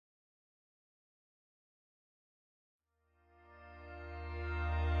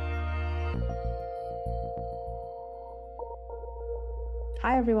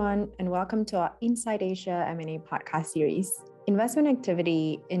Hi, everyone, and welcome to our Inside Asia M&A podcast series. Investment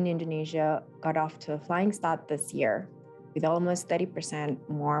activity in Indonesia got off to a flying start this year, with almost 30%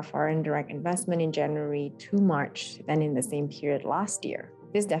 more foreign direct investment in January to March than in the same period last year.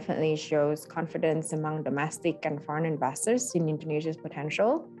 This definitely shows confidence among domestic and foreign investors in Indonesia's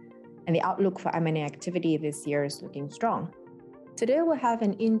potential, and the outlook for M&A activity this year is looking strong. Today, we'll have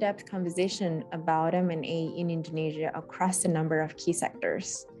an in-depth conversation about M&A in Indonesia across a number of key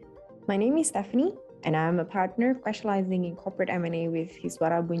sectors. My name is Stephanie, and I'm a partner specializing in corporate M&A with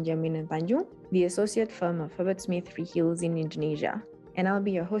Hiswara Bunjamin and Tanjung, the associate firm of Herbert Smith Freehills in Indonesia. And I'll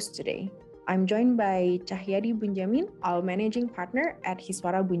be your host today. I'm joined by Cahyadi Bunjamin, our managing partner at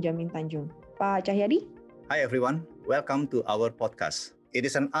Hiswara Bunjamin Tanjung. Pak Cahyadi? Hi, everyone. Welcome to our podcast. It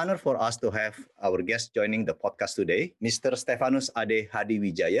is an honor for us to have our guest joining the podcast today, Mr. Stefanus Ade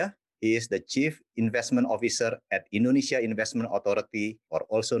Hadiwijaya. He is the Chief Investment Officer at Indonesia Investment Authority, or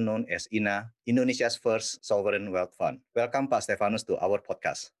also known as INA, Indonesia's first sovereign wealth fund. Welcome, Pak Stefanus, to our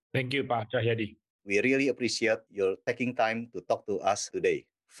podcast. Thank you, Pak Cahyadi. We really appreciate your taking time to talk to us today.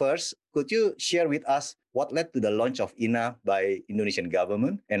 First, could you share with us what led to the launch of INA by Indonesian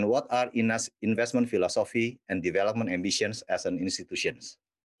government, and what are INA's investment philosophy and development ambitions as an institution?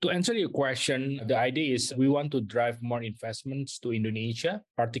 To answer your question, the idea is we want to drive more investments to Indonesia,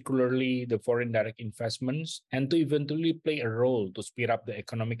 particularly the foreign direct investments, and to eventually play a role to speed up the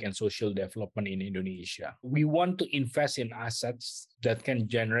economic and social development in Indonesia. We want to invest in assets that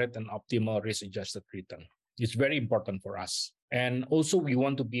can generate an optimal risk-adjusted return. It's very important for us. And also, we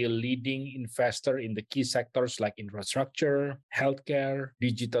want to be a leading investor in the key sectors like infrastructure, healthcare,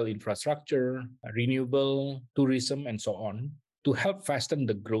 digital infrastructure, renewable, tourism, and so on, to help fasten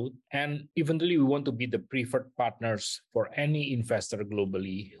the growth. And eventually, we want to be the preferred partners for any investor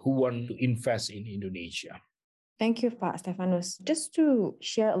globally who want to invest in Indonesia. Thank you, Pak Stefanus. Just to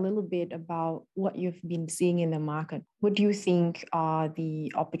share a little bit about what you've been seeing in the market, what do you think are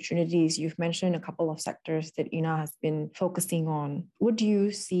the opportunities? You've mentioned a couple of sectors that INA has been focusing on. What do you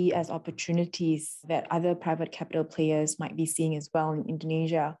see as opportunities that other private capital players might be seeing as well in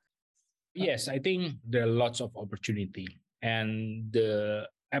Indonesia? Yes, I think there are lots of opportunity. And the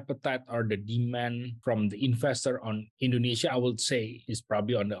appetite or the demand from the investor on Indonesia, I would say, is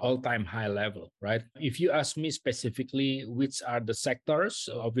probably on the all-time high level, right? If you ask me specifically which are the sectors,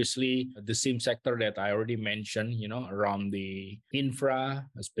 obviously the same sector that I already mentioned, around the infra,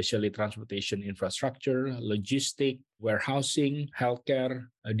 especially transportation infrastructure, logistic, warehousing, healthcare,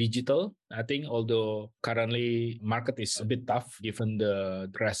 digital. I think although currently market is a bit tough given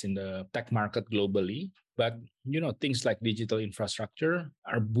the stress in the tech market globally, but things like digital infrastructure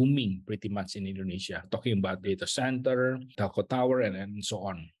are booming pretty much in Indonesia. Talking about data center, telco tower, and so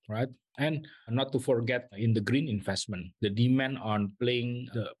on, right? And not to forget in the green investment, the demand on playing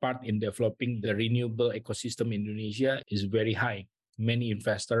the part in developing the renewable ecosystem in Indonesia is very high. Many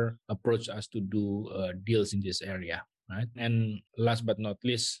investors approach us to do deals in this area. Right. And last but not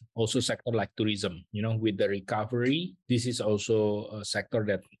least, also sector like tourism, with the recovery, this is also a sector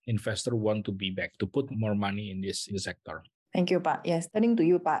that investors want to be back to put more money in this sector. Thank you, Pak. Yes, turning to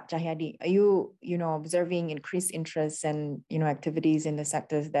you, Pak Cahyadi, are you, observing increased interest and, activities in the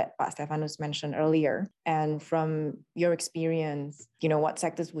sectors that Pak Stefanus mentioned earlier? And from your experience, what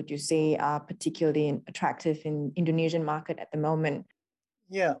sectors would you say are particularly attractive in Indonesian market at the moment?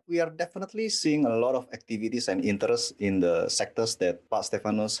 Yeah, we are definitely seeing a lot of activities and interest in the sectors that Pak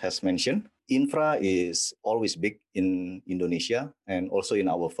Stefanus has mentioned. Infra is always big in Indonesia and also in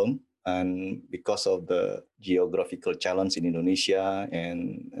our firm. And because of the geographical challenge in Indonesia,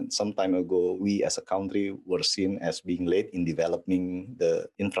 and some time ago, we as a country were seen as being late in developing the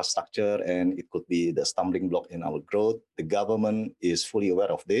infrastructure, and it could be the stumbling block in our growth. The government is fully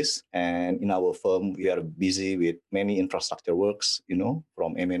aware of this, and in our firm, we are busy with many infrastructure works,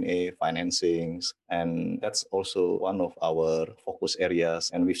 from M&A, financings, and that's also one of our focus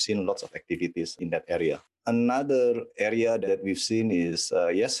areas, and we've seen lots of activities in that area. Another area that we've seen is,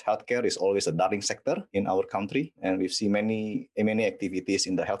 yes, healthcare is always a darling sector in our country, and we've seen many M&A activities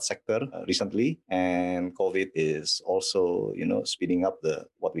in the health sector recently, and COVID is also, speeding up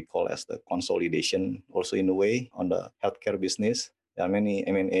what we call as the consolidation also in a way on the healthcare business. There are many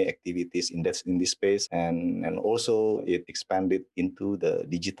M&A activities in this space, and also it expanded into the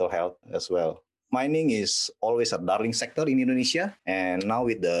digital health as well. Mining is always a darling sector in Indonesia, and now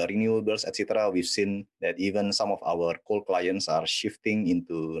with the renewables, etc., we've seen that even some of our coal clients are shifting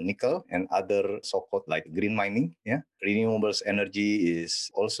into nickel and other so-called like green mining. Yeah, renewables energy is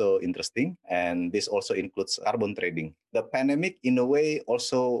also interesting, and this also includes carbon trading. The pandemic, in a way,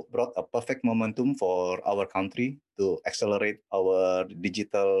 also brought a perfect momentum for our country to accelerate our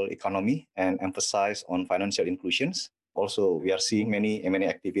digital economy and emphasize on financial inclusions. Also, we are seeing many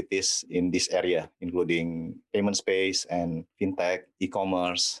activities in this area, including payment space and fintech,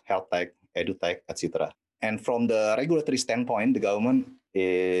 e-commerce, health tech, edutech, etc. And from the regulatory standpoint, the government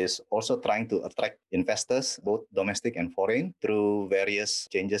is also trying to attract investors, both domestic and foreign, through various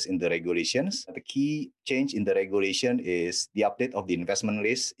changes in the regulations. The key change in the regulation is the update of the investment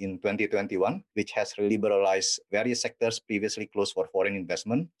list in 2021, which has liberalized various sectors previously closed for foreign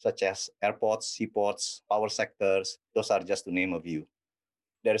investment, such as airports, seaports, power sectors. Those are just to name a few.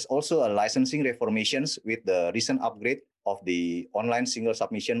 There is also a licensing reformations with the recent upgrade of the online single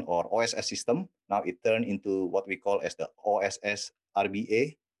submission or OSS system. Now it turned into what we call as the OSS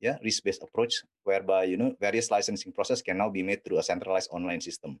RBA, yeah, risk-based approach, whereby various licensing process can now be made through a centralized online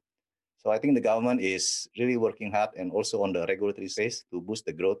system. So I think the government is really working hard and also on the regulatory space to boost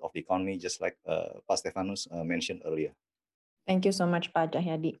the growth of the economy, just like Pak Stefanus mentioned earlier. Thank you so much, Pak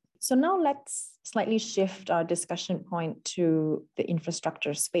Jahyadi. So now let's slightly shift our discussion point to the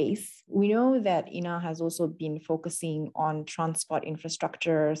infrastructure space. We know that INA has also been focusing on transport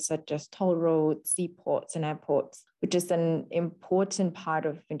infrastructure such as toll roads, seaports, and airports, which is an important part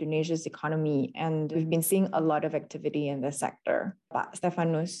of Indonesia's economy. And we've been seeing a lot of activity in the sector. Pak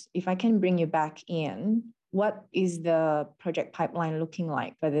Stefanus, if I can bring you back in, what is the project pipeline looking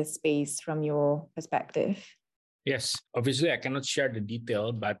like for this space from your perspective? Yes, obviously I cannot share the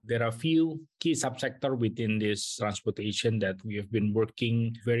detail, but there are a few key subsectors within this transportation that we have been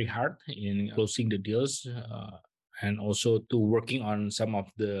working very hard in closing the deals and also to working on some of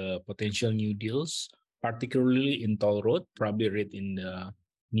the potential new deals, particularly in toll road. Probably read in the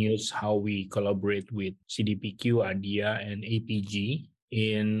news how we collaborate with CDPQ, ADIA, and APG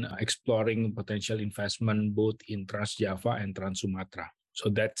in exploring potential investment both in Trans-Java and Trans-Sumatra. So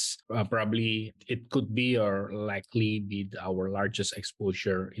that's probably, it could be or likely be our largest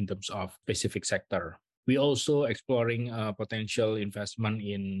exposure in terms of specific sector. We also exploring potential investment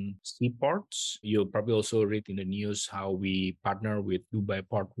in seaports. You'll probably also read in the news how we partner with Dubai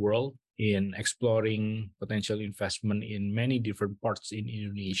Port World in exploring potential investment in many different ports in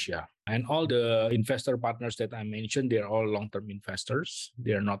Indonesia. And all the investor partners that I mentioned, they're all long-term investors.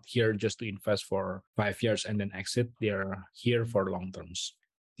 They're not here just to invest for 5 years and then exit. They're here for long terms.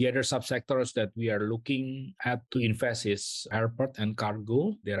 The other subsectors that we are looking at to invest is airport and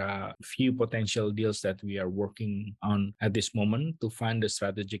cargo. There are a few potential deals that we are working on at this moment to find the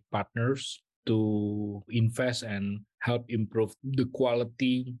strategic partners to invest and help improve the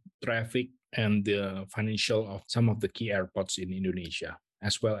quality, traffic, and the financial of some of the key airports in Indonesia,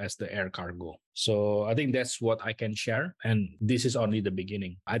 as well as the air cargo. So I think that's what I can share. And this is only the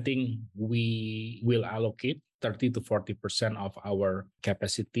beginning. I think we will allocate 30 to 40% of our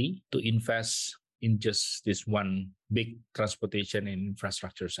capacity to invest in just this one big transportation and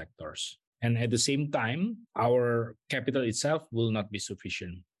infrastructure sectors. And at the same time, our capital itself will not be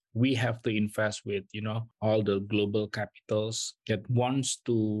sufficient. We have to invest with, all the global capitals that wants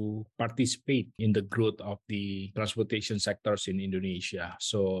to participate in the growth of the transportation sectors in Indonesia.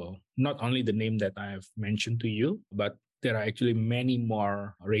 So not only the name that I've mentioned to you, but there are actually many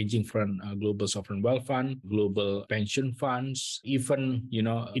more ranging from global sovereign wealth fund, global pension funds, even,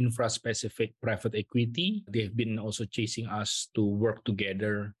 infra-specific private equity. They've been also chasing us to work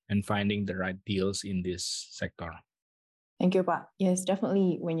together and finding the right deals in this sector. Thank you, Pak. Yes,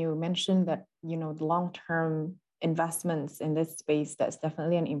 definitely. When you mentioned that, the long-term investments in this space, that's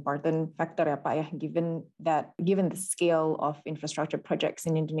definitely an important factor, ya, Pak, given the scale of infrastructure projects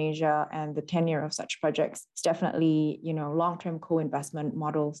in Indonesia and the tenure of such projects, it's definitely, long-term co-investment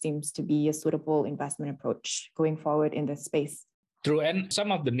model seems to be a suitable investment approach going forward in this space. True. And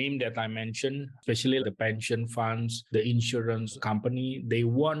some of the name that I mentioned, especially the pension funds, the insurance company, they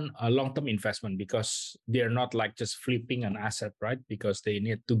want a long-term investment because they're not like just flipping an asset, right? Because they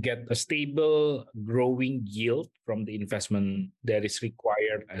need to get a stable growing yield from the investment that is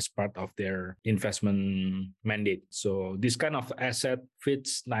required as part of their investment mandate. So this kind of asset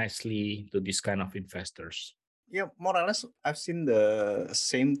fits nicely to this kind of investors. Yeah, more or less, I've seen the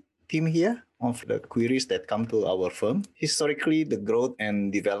same theme here of the queries that come to our firm. Historically, the growth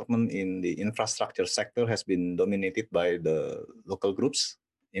and development in the infrastructure sector has been dominated by the local groups,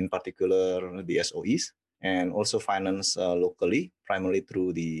 in particular the SOEs, and also financed locally, primarily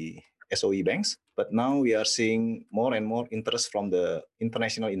through the SOE banks. But now we are seeing more and more interest from the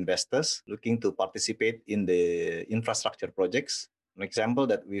international investors looking to participate in the infrastructure projects. An example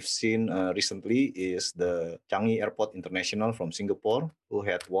that we've seen recently is the Changi Airport International from Singapore, who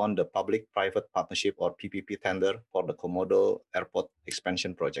had won the Public-Private Partnership or PPP tender for the Komodo Airport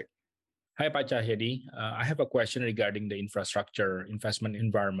expansion project. Hi, Pak Cahyadi. I have a question regarding the infrastructure investment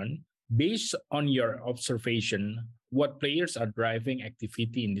environment. Based on your observation, what players are driving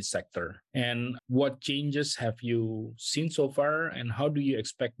activity in this sector? And what changes have you seen so far? And how do you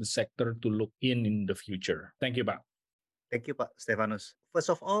expect the sector to look in the future? Thank you, Pak. Thank you, Pak Stefanus. First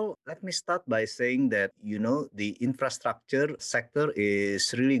of all, let me start by saying that, the infrastructure sector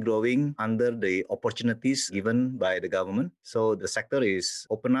is really growing under the opportunities given by the government. So the sector is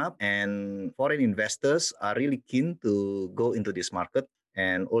open up and foreign investors are really keen to go into this market,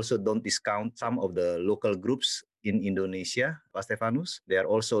 and also don't discount some of the local groups in Indonesia, Pak Stefanus. They are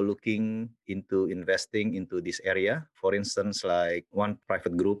also looking into investing into this area. For instance, like one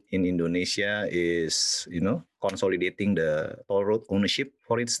private group in Indonesia is, consolidating the toll road ownership,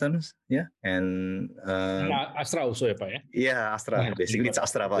 for instance. Yeah. And Astra also ya, Pak ya? yeah, Astra. Basically, it's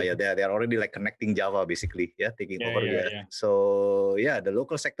Astra, Pak. Yeah, they are already like connecting Java, basically. Yeah, taking over. Yeah. So yeah, the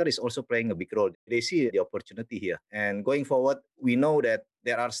local sector is also playing a big role. They see the opportunity here. And going forward, we know that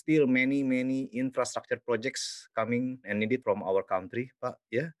there are still many infrastructure projects coming and needed from our country, Pak.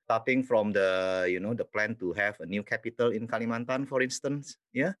 Yeah, starting from the the plan to have a new capital in Kalimantan, for instance.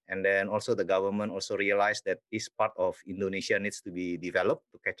 Yeah, and then also the government also realized that this part of Indonesia needs to be developed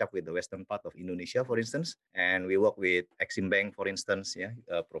to catch up with the western part of Indonesia, for instance. And we work with Exim Bank, for instance,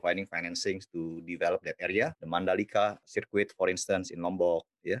 providing financing to develop that area. The Mandalika circuit, for instance, in Lombok.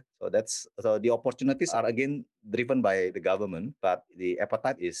 Yeah, so the opportunities are again driven by the government, but the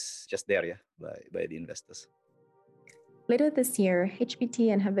appetite is just there, by the investors. Later this year,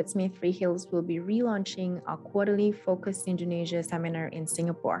 HPT and Herbert Smith Freehills will be relaunching our quarterly Focus Indonesia seminar in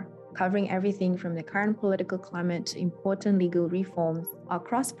Singapore, covering everything from the current political climate to important legal reforms. Our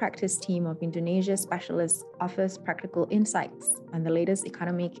cross-practice team of Indonesia specialists offers practical insights on the latest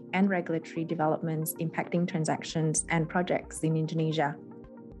economic and regulatory developments impacting transactions and projects in Indonesia.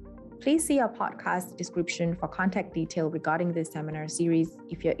 Please see our podcast description for contact detail regarding this seminar series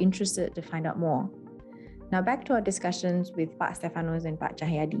if you're interested to find out more. Now back to our discussions with Pak Stefanus and Pak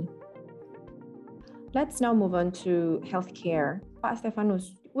Cahyadi. Let's now move on to healthcare. Pak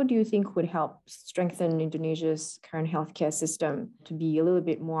Stefanus, what do you think would help strengthen Indonesia's current healthcare system to be a little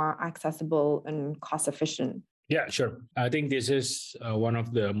bit more accessible and cost efficient? Yeah, sure. I think this is one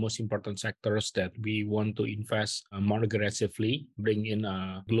of the most important sectors that we want to invest more aggressively, bring in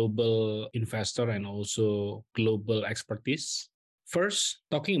a global investor and also global expertise. First,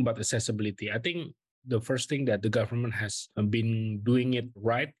 talking about accessibility, I think the first thing that the government has been doing it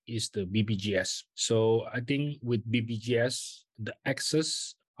right is the BPJS. So I think with BPJS, the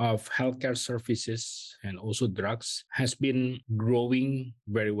access of healthcare services and also drugs has been growing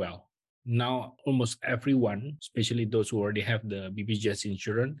very well. Now, almost everyone, especially those who already have the BPJS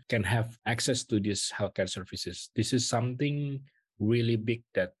insurance, can have access to these healthcare services. This is something really big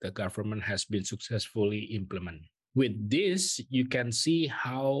that the government has been successfully implementing. With this, you can see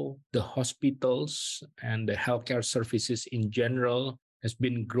how the hospitals and the healthcare services in general has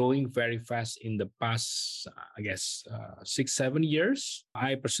been growing very fast in the past, 6-7 years.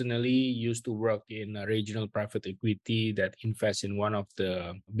 I personally used to work in a regional private equity that invests in one of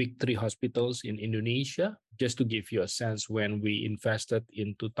the big 3 hospitals in Indonesia. Just to give you a sense, when we invested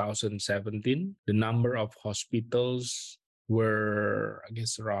in 2017, the number of hospitals were,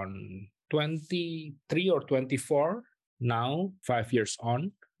 around 23 or 24. Now, 5 years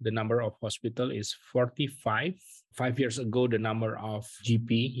on, the number of hospital is 45. 5 years ago, the number of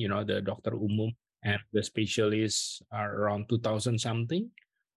GP, the doctor umum and the specialists are around 2,000 something.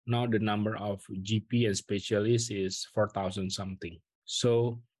 Now the number of GP and specialists is 4,000 something.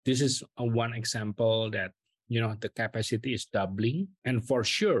 So this is one example that the capacity is doubling, and for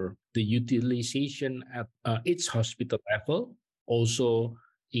sure the utilization at each hospital level also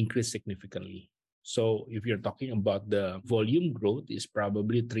increased significantly. So if you're talking about the volume growth, is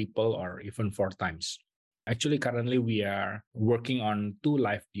probably triple or even 4 times. Actually, currently we are working on 2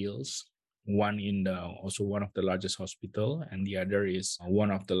 live deals. One in also one of the largest hospital, and the other is one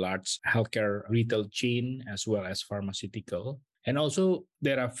of the large healthcare retail chain as well as pharmaceutical. And also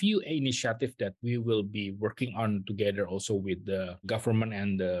there are few initiatives that we will be working on together also with the government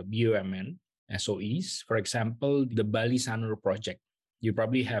and the BUMN SOEs. For example, the Bali Sanur project. You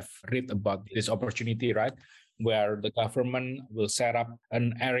probably have read about this opportunity, right? Where the government will set up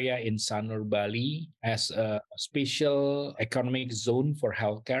an area in Sanur, Bali as a special economic zone for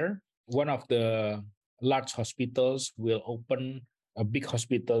healthcare, one of the large hospitals will open a big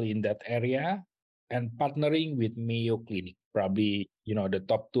hospital in that area and partnering with Mayo Clinic, probably the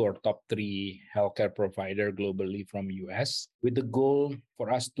top two or top three healthcare provider globally from US, with the goal for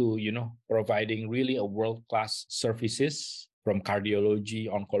us to providing really a world-class services from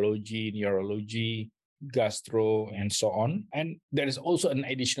cardiology, oncology, neurology, gastro, and so on. And there is also an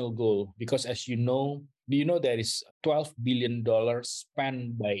additional goal because, as you know, do you know there is $12 billion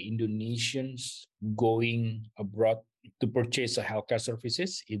spent by Indonesians going abroad to purchase healthcare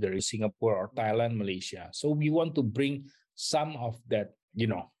services, either in Singapore or Thailand, Malaysia. So we want to bring some of that,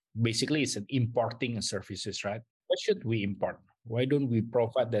 basically it's an importing services, right? What should we import? Why don't we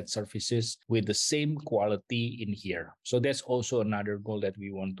provide that services with the same quality in here? So that's also another goal that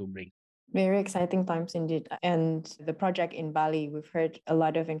we want to bring. Very exciting times indeed. And the project in Bali, we've heard a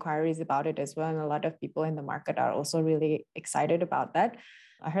lot of inquiries about it as well. And a lot of people in the market are also really excited about that.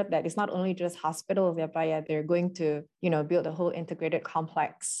 I heard that it's not only just hospitals, they're going to, build a whole integrated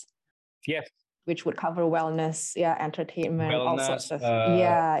complex. Yes. Which would cover wellness, entertainment, wellness, all sorts of.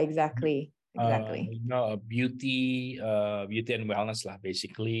 Exactly. Beauty and wellness lah,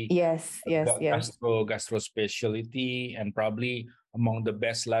 basically. Yes. Gastro specialty, and probably among the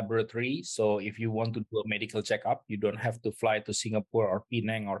best laboratory. So if you want to do a medical checkup, you don't have to fly to Singapore or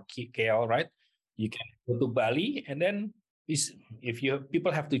Penang or KL, right? You can go to Bali, and then if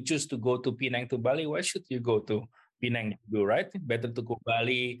people have to choose to go to Penang to Bali, why should you go to Penang to do, right? Better to go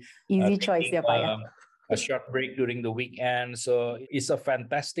Bali. Easy choice, a short break during the weekend. So it's a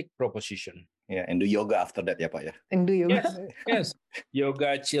fantastic proposition. Yeah, and do yoga after that, Pak. Yeah. And do yoga. Yes.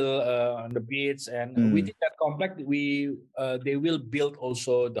 Yoga, chill on the beach, and within that complex, they will build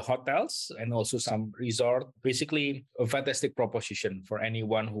also the hotels and also some resort. Basically, a fantastic proposition for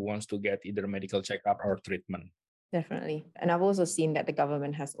anyone who wants to get either medical checkup or treatment. Definitely. And I've also seen that the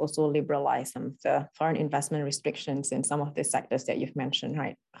government has also liberalized some of the foreign investment restrictions in some of the sectors that you've mentioned,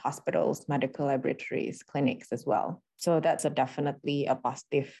 right? Hospitals, medical laboratories, clinics as well. So that's definitely a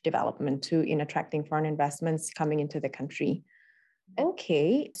positive development too in attracting foreign investments coming into the country.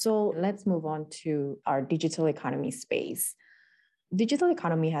 Okay, so let's move on to our digital economy space. Digital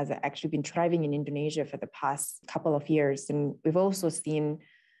economy has actually been thriving in Indonesia for the past couple of years, and we've also seen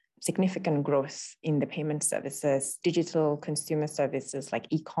significant growth in the payment services, digital consumer services like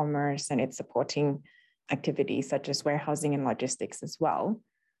e-commerce and its supporting activities such as warehousing and logistics as well.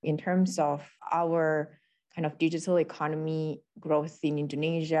 In terms of our kind of digital economy growth in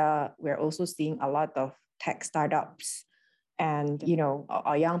Indonesia, we're also seeing a lot of tech startups. And,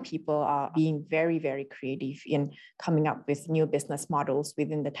 our young people are being very, very creative in coming up with new business models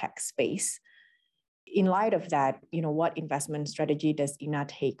within the tech space. In light of that, what investment strategy does INA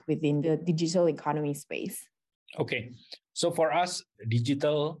take within the digital economy space? Okay. So for us,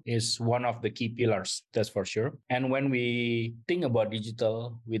 digital is one of the key pillars, that's for sure. And when we think about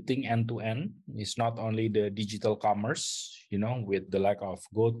digital, we think end-to-end. It's not only the digital commerce, with the like of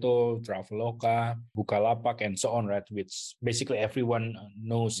GoTo, Traveloka, Bukalapak, and so on, right? Which basically everyone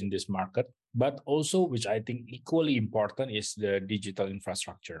knows in this market. But also, which I think equally important, is the digital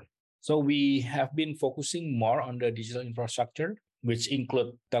infrastructure. So we have been focusing more on the digital infrastructure, which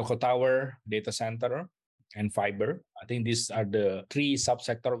include telco tower, data center, and fiber. I think these are the three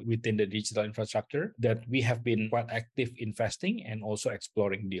subsectors within the digital infrastructure that we have been quite active investing and also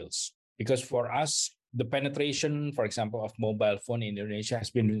exploring deals. Because for us, the penetration, for example, of mobile phone in Indonesia has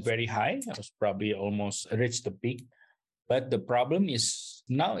been very high. It was probably almost reached the peak. But the problem is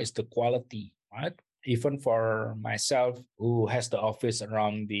now is the quality, right? Even for myself, who has the office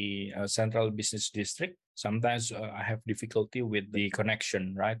around the central business district, sometimes I have difficulty with the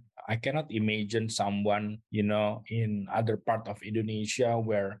connection, right? I cannot imagine someone, in other part of Indonesia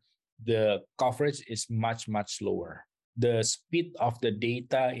where the coverage is much, much lower. The speed of the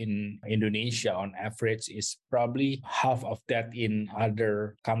data in Indonesia on average is probably half of that in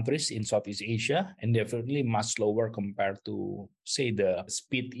other countries in Southeast Asia, and definitely much lower compared to, say, the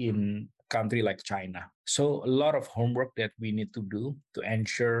speed in country like China. So a lot of homework that we need to do to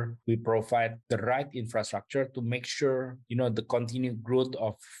ensure we provide the right infrastructure to make sure, the continued growth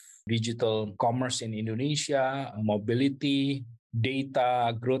of digital commerce in Indonesia, mobility,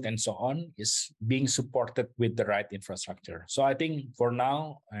 data growth, and so on is being supported with the right infrastructure. So I think for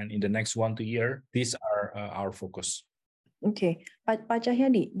now and in the next 1 2 year, these are our focus. Okay, but Pak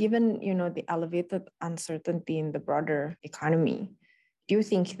Cahyadi, given the elevated uncertainty in the broader economy, do you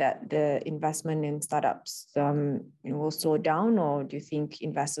think that the investment in startups will slow down, or do you think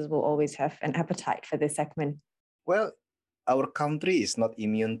investors will always have an appetite for this segment? Well, Our country is not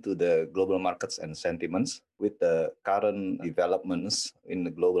immune to the global markets and sentiments. With the current developments in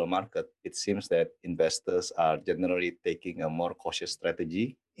the global market, it seems that investors are generally taking a more cautious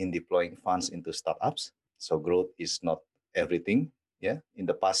strategy in deploying funds into startups. So growth is not everything. Yeah, in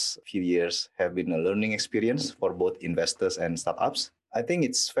the past few years have been a learning experience for both investors and startups. I think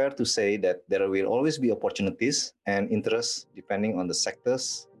it's fair to say that there will always be opportunities and interests depending on the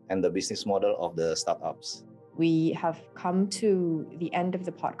sectors and the business model of the startups. We have come to the end of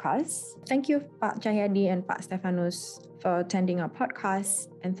the podcast. Thank you, Pak Cahyadi and Pak Stefanus, for attending our podcast,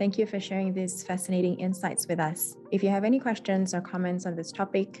 and thank you for sharing these fascinating insights with us. If you have any questions or comments on this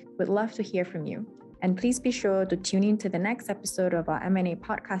topic, we'd love to hear from you. And please be sure to tune in to the next episode of our M&A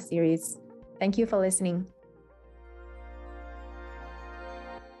podcast series. Thank you for listening.